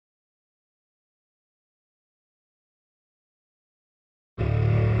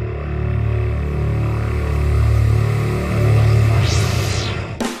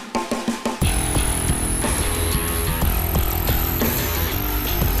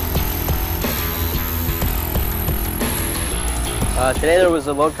Today there was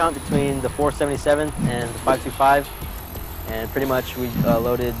a load count between the 477 and the 525, and pretty much we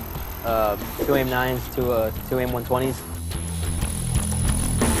loaded 2 AIM-9s to 2 AIM-120s.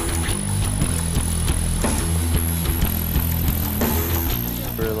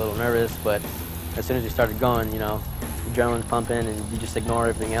 We were a little nervous, but as soon as we started going, you know, adrenaline's pumping and you just ignore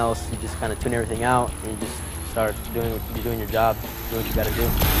everything else. You just kind of tune everything out and you just start doing your job, doing what you got to do.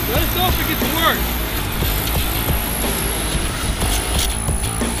 Let us know if it gets worse.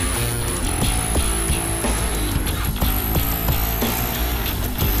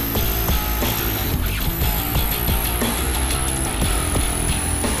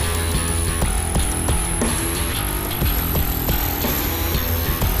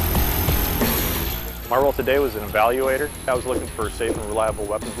 My role today was an evaluator. I was looking for safe and reliable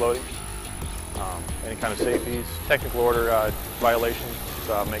weapons loading, any kind of safeties, technical order violations,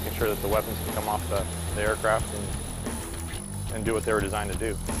 making sure that the weapons can come off the aircraft and do what they were designed to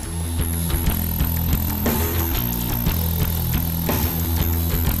do.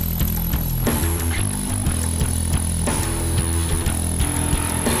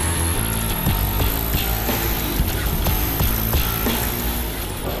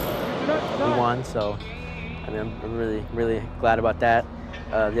 We won, so I mean, I'm really glad about that.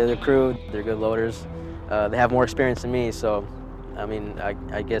 The other crew, they're good loaders. They have more experience than me, so I mean,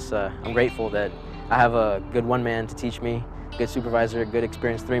 I guess I'm grateful that I have a good one-man to teach me, good supervisor, good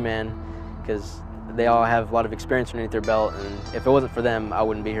experienced three-man, because they all have a lot of experience underneath their belt, and if it wasn't for them, I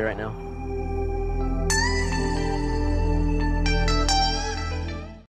wouldn't be here right now.